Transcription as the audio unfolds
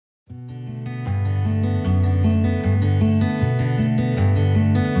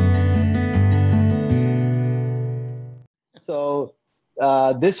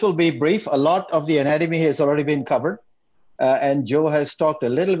This will be brief. A lot of the anatomy has already been covered, and Joe has talked a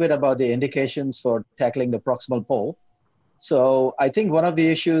little bit about the indications for tackling the proximal pole. So I think one of the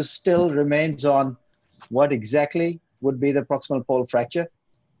issues still remains on what exactly would be the proximal pole fracture.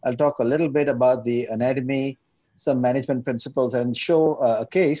 I'll talk a little bit about the anatomy, some management principles, and show a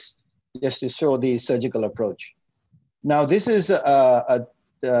case just to show the surgical approach. Now, this is a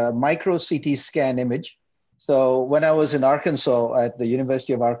micro CT scan image. So when I was in Arkansas at the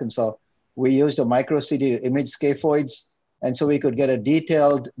University of Arkansas, we used a micro CT to image scaphoids, and so we could get a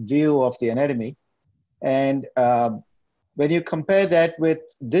detailed view of the anatomy. And when you compare that with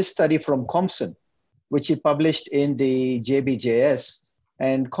this study from Compson, which he published in the JBJS,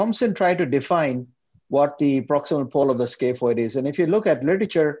 and Compson tried to define what the proximal pole of the scaphoid is. And if you look at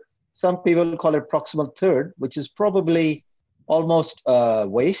literature, some people call it proximal third, which is probably almost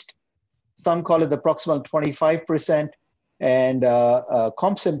waist. Some call it the proximal 25%, and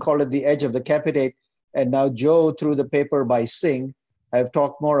Compson called it the edge of the capitate. And now Joe, through the paper by Singh, have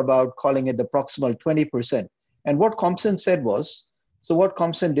talked more about calling it the proximal 20%. And what Compson said was, so what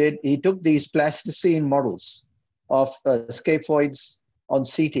Compson did, he took these plasticine models of scaphoids on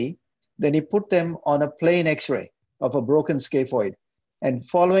CT, then he put them on a plain X-ray of a broken scaphoid. And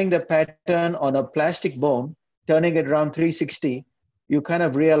following the pattern on a plastic bone, turning it around 360, you kind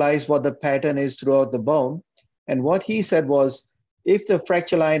of realize what the pattern is throughout the bone. And what he said was, if the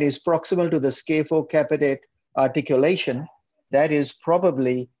fracture line is proximal to the scaphocapitate articulation, that is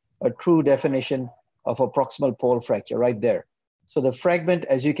probably a true definition of a proximal pole fracture right there. So the fragment,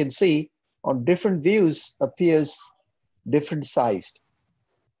 as you can see, on different views appears different sized.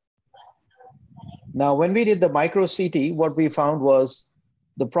 Now, when we did the micro CT, what we found was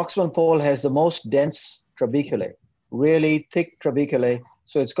the proximal pole has the most dense trabeculae, really thick trabeculae.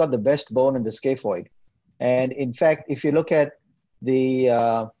 So it's got the best bone in the scaphoid. And in fact, if you look at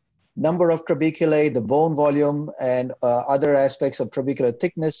the number of trabeculae, the bone volume, and other aspects of trabecular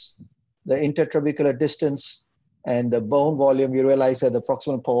thickness, the intertrabecular distance, and the bone volume, you realize that the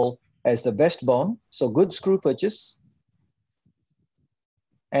proximal pole has the best bone. So good screw purchase.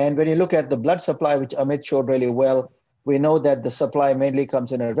 And when you look at the blood supply, which Amit showed really well, we know that the supply mainly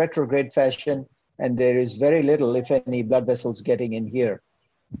comes in a retrograde fashion, and there is very little, if any, blood vessels getting in here.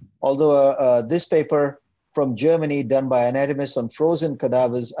 Although this paper from Germany done by anatomists on frozen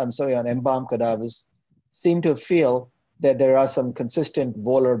cadavers, on embalmed cadavers, seem to feel that there are some consistent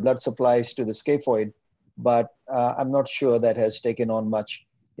volar blood supplies to the scaphoid, but I'm not sure that has taken on much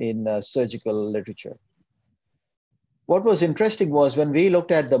in surgical literature. What was interesting was when we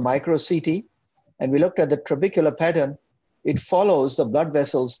looked at the micro CT and we looked at the trabecular pattern, it follows the blood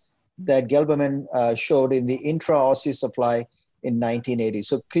vessels that Gelberman showed in the intraosseous supply in 1980.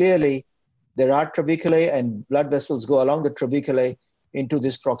 So clearly there are trabeculae and blood vessels go along the trabeculae into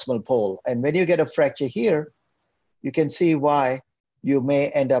this proximal pole. And when you get a fracture here, you can see why you may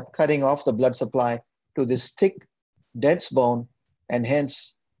end up cutting off the blood supply to this thick, dense bone. And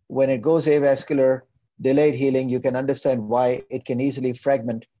hence, when it goes avascular, delayed healing, you can understand why it can easily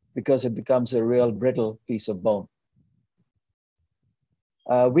fragment because it becomes a real brittle piece of bone.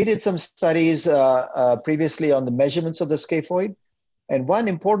 We did some studies previously on the measurements of the scaphoid. And one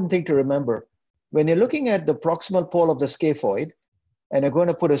important thing to remember, when you're looking at the proximal pole of the scaphoid, and you're going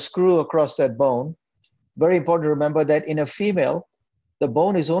to put a screw across that bone, very important to remember that in a female, the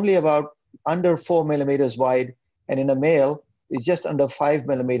bone is only about under 4 millimeters wide, and in a male, it's just under 5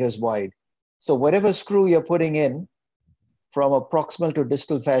 millimeters wide. So whatever screw you're putting in from a proximal to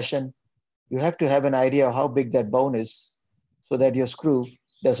distal fashion, you have to have an idea of how big that bone is so that your screw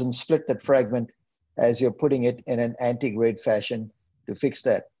doesn't split that fragment as you're putting it in an antegrade fashion to fix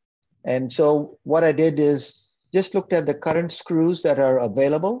that. And so what I did is just looked at the current screws that are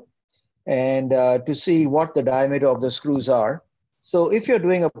available and to see what the diameter of the screws are. So if you're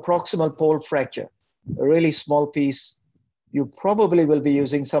doing a proximal pole fracture, a really small piece, you probably will be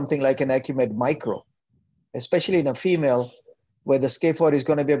using something like an Acumed Micro, especially in a female where the scaphoid is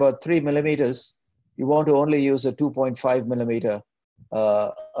going to be about 3 millimeters. You want to only use a 2.5 millimeter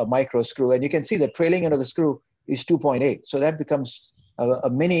a micro screw. And you can see the trailing end of the screw is 2.8. So that becomes, a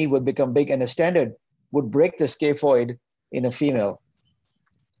mini would become big, and a standard would break the scaphoid in a female.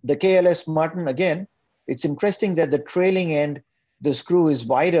 The KLS Martin, again, it's interesting that the trailing end, the screw is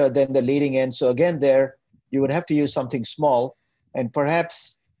wider than the leading end. So again, there, you would have to use something small, and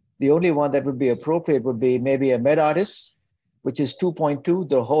perhaps the only one that would be appropriate would be maybe a Medartis, which is 2.2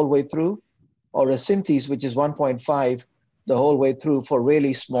 the whole way through, or a Synthes, which is 1.5 the whole way through for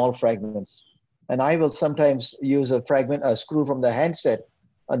really small fragments. And I will sometimes use a screw from the handset,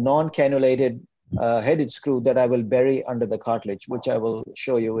 a non-cannulated headed screw that I will bury under the cartilage, which I will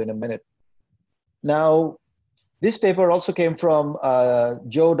show you in a minute. Now, this paper also came from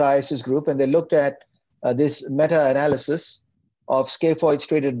Joe Dias' group, and they looked at this meta-analysis of scaphoids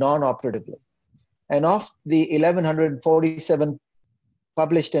treated non-operatively. And of the 1,147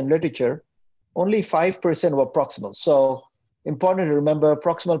 published in literature, only 5% were proximal. So important to remember,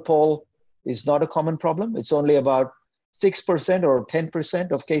 proximal pole is not a common problem. It's only about 6% or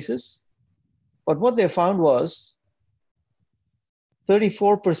 10% of cases. But what they found was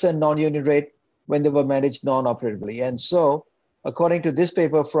 34% non-union rate when they were managed non-operatively. And so, according to this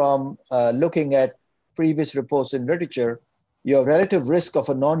paper from looking at previous reports in literature, your relative risk of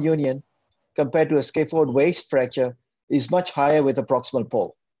a non-union compared to a scaphoid waist fracture is much higher with a proximal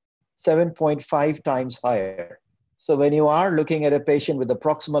pole, 7.5 times higher. So when you are looking at a patient with a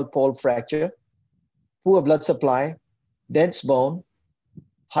proximal pole fracture, poor blood supply, dense bone,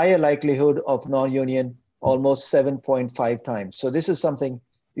 higher likelihood of non-union, almost 7.5 times. So this is something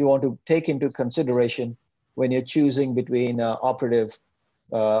you want to take into consideration when you're choosing between operative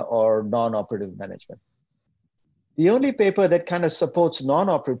or non-operative management. The only paper that kind of supports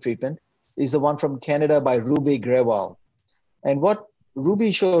non-operative treatment is the one from Canada by Ruby Grewal. And what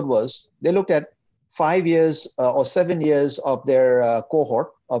Ruby showed was they looked at 5 years or 7 years of their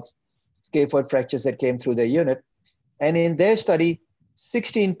cohort of scaphoid fractures that came through their unit. And in their study,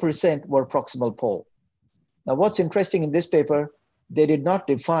 16% were proximal pole. Now, what's interesting in this paper, they did not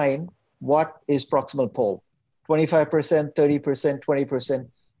define what is proximal pole. 25%, 30%, 20%.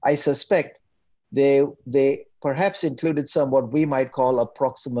 I suspect they perhaps included some what we might call a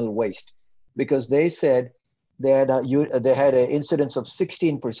proximal waist, because they said they had an incidence of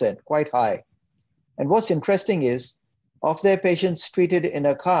 16%, quite high. And what's interesting is, of their patients treated in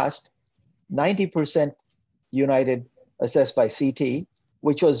a cast, 90% united assessed by CT,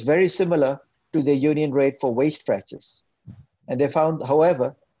 which was very similar to the union rate for waist fractures. And they found,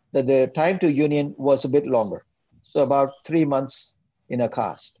 however, that the time to union was a bit longer, so about 3 months in a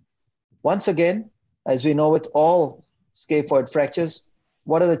cast. Once again, as we know with all scaphoid fractures,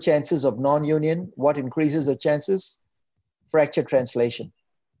 what are the chances of non-union? What increases the chances? Fracture translation.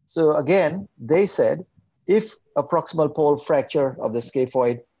 So again, they said, if a proximal pole fracture of the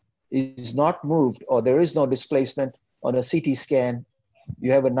scaphoid is not moved or there is no displacement on a CT scan,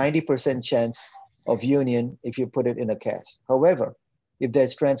 you have a 90% chance of union if you put it in a cast. However, if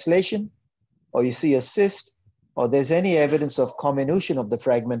there's translation or you see a cyst or there's any evidence of comminution of the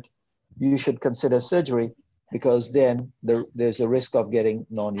fragment, you should consider surgery, because then there's a risk of getting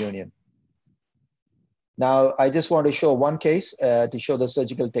non-union. Now, I just want to show one case to show the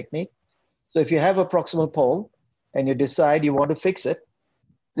surgical technique. So if you have a proximal pole and you decide you want to fix it,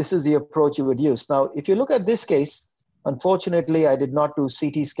 this is the approach you would use. Now, if you look at this case, unfortunately, I did not do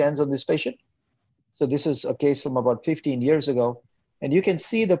CT scans on this patient. So this is a case from about 15 years ago. And you can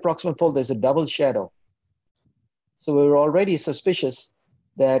see the proximal pole, there's a double shadow. So we were already suspicious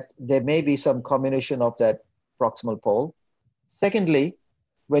that there may be some comminution of that proximal pole. Secondly,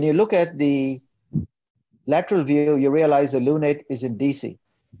 when you look at the lateral view, you realize the lunate is in DC.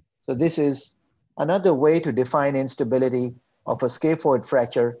 So this is another way to define instability of a scaphoid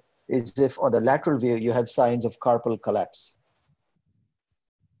fracture, is if on the lateral view you have signs of carpal collapse.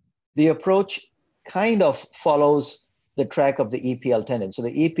 The approach kind of follows the track of the EPL tendon. So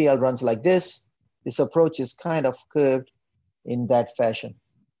the EPL runs like this. This approach is kind of curved in that fashion.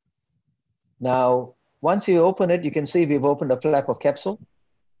 Now, once you open it, you can see we've opened a flap of capsule.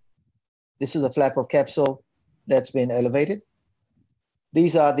 This is a flap of capsule that's been elevated.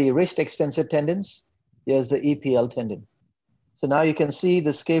 These are the wrist extensor tendons. Here's the EPL tendon. So now you can see the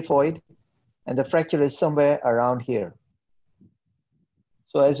scaphoid, and the fracture is somewhere around here.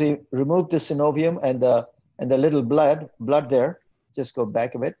 So as we remove the synovium and the little blood there, just go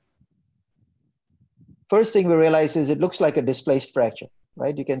back a bit. First thing we realize is it looks like a displaced fracture,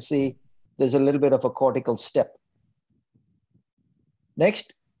 right? You can see there's a little bit of a cortical step.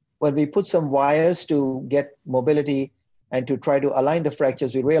 Next, when we put some wires to get mobility and to try to align the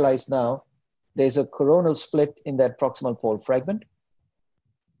fractures, we realize now there's a coronal split in that proximal pole fragment.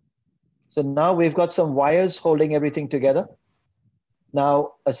 So now we've got some wires holding everything together.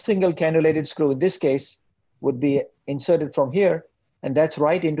 Now, a single cannulated screw in this case would be inserted from here, and that's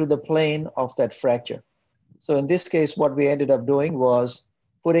right into the plane of that fracture. So in this case, what we ended up doing was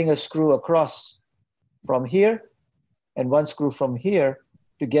putting a screw across from here and one screw from here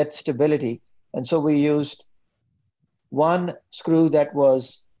to get stability. And so we used one screw that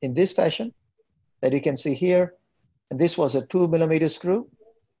was in this fashion that you can see here. And this was a 2mm screw.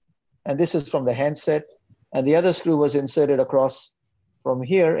 And this is from the handset. And the other screw was inserted across from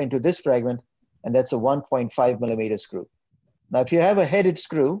here into this fragment. and that's a 1.5 millimeter screw. Now, if you have a headed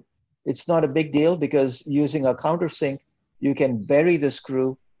screw, it's not a big deal because using a countersink, you can bury the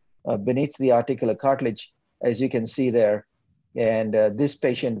screw beneath the articular cartilage, as you can see there. And this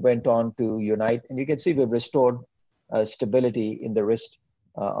patient went on to unite, and you can see we've restored stability in the wrist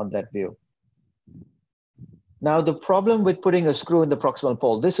on that view. Now, the problem with putting a screw in the proximal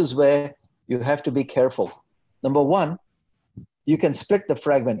pole, this is where you have to be careful. Number one, you can split the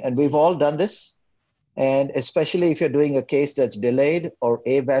fragment, and we've all done this. And especially if you're doing a case that's delayed or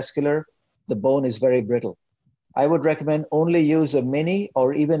avascular, the bone is very brittle. I would recommend only use a mini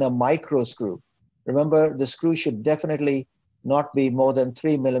or even a micro screw. Remember, the screw should definitely not be more than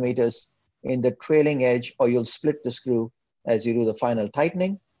 3 millimeters in the trailing edge, or you'll split the screw as you do the final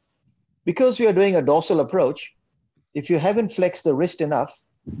tightening. Because we are doing a dorsal approach, if you haven't flexed the wrist enough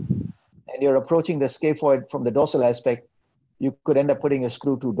and you're approaching the scaphoid from the dorsal aspect, you could end up putting a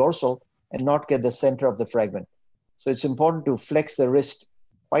screw to dorsal and not get the center of the fragment. So it's important to flex the wrist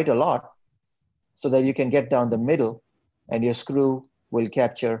quite a lot so that you can get down the middle and your screw will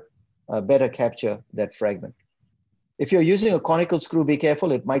better capture that fragment. If you're using a conical screw, be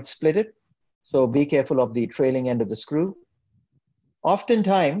careful, it might split it. So be careful of the trailing end of the screw.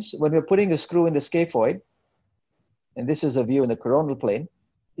 Oftentimes, when we're putting a screw in the scaphoid, and this is a view in the coronal plane,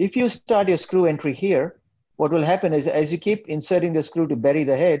 if you start your screw entry here, what will happen is as you keep inserting the screw to bury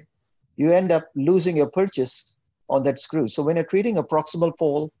the head, you end up losing your purchase on that screw. So when you're treating a proximal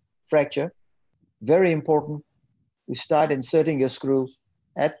pole fracture, very important, you start inserting your screw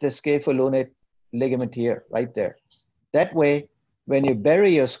at the scapholunate ligament here, right there. That way, when you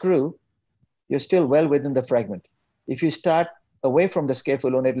bury your screw, you're still well within the fragment. If you start away from the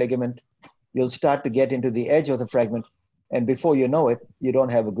scapholunate ligament, you'll start to get into the edge of the fragment, and before you know it, you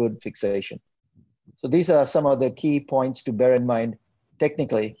don't have a good fixation. So these are some of the key points to bear in mind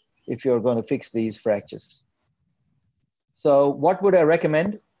technically if you're going to fix these fractures. So what would I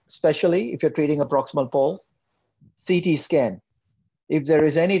recommend, especially if you're treating a proximal pole? CT scan. If there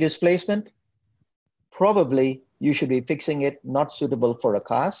is any displacement, probably you should be fixing it, not suitable for a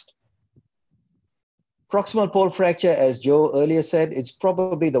cast. Proximal pole fracture, as Joe earlier said, it's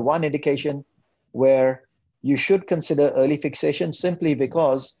probably the one indication where you should consider early fixation, simply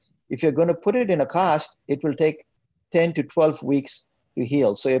because if you're going to put it in a cast, it will take 10 to 12 weeks to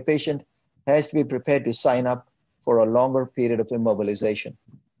heal. So your patient has to be prepared to sign up for a longer period of immobilization.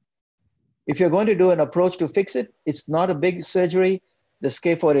 If you're going to do an approach to fix it, it's not a big surgery. The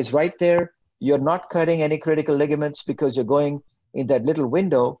scaphoid is right there. You're not cutting any critical ligaments because you're going in that little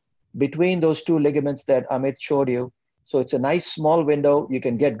window between those two ligaments that Amit showed you. So it's a nice small window. You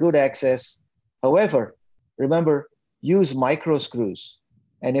can get good access. However, remember, use micro screws.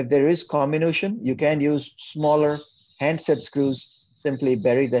 And if there is comminution, you can use smaller handset screws. Simply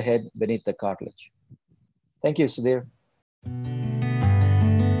bury the head beneath the cartilage. Thank you, Sudhir.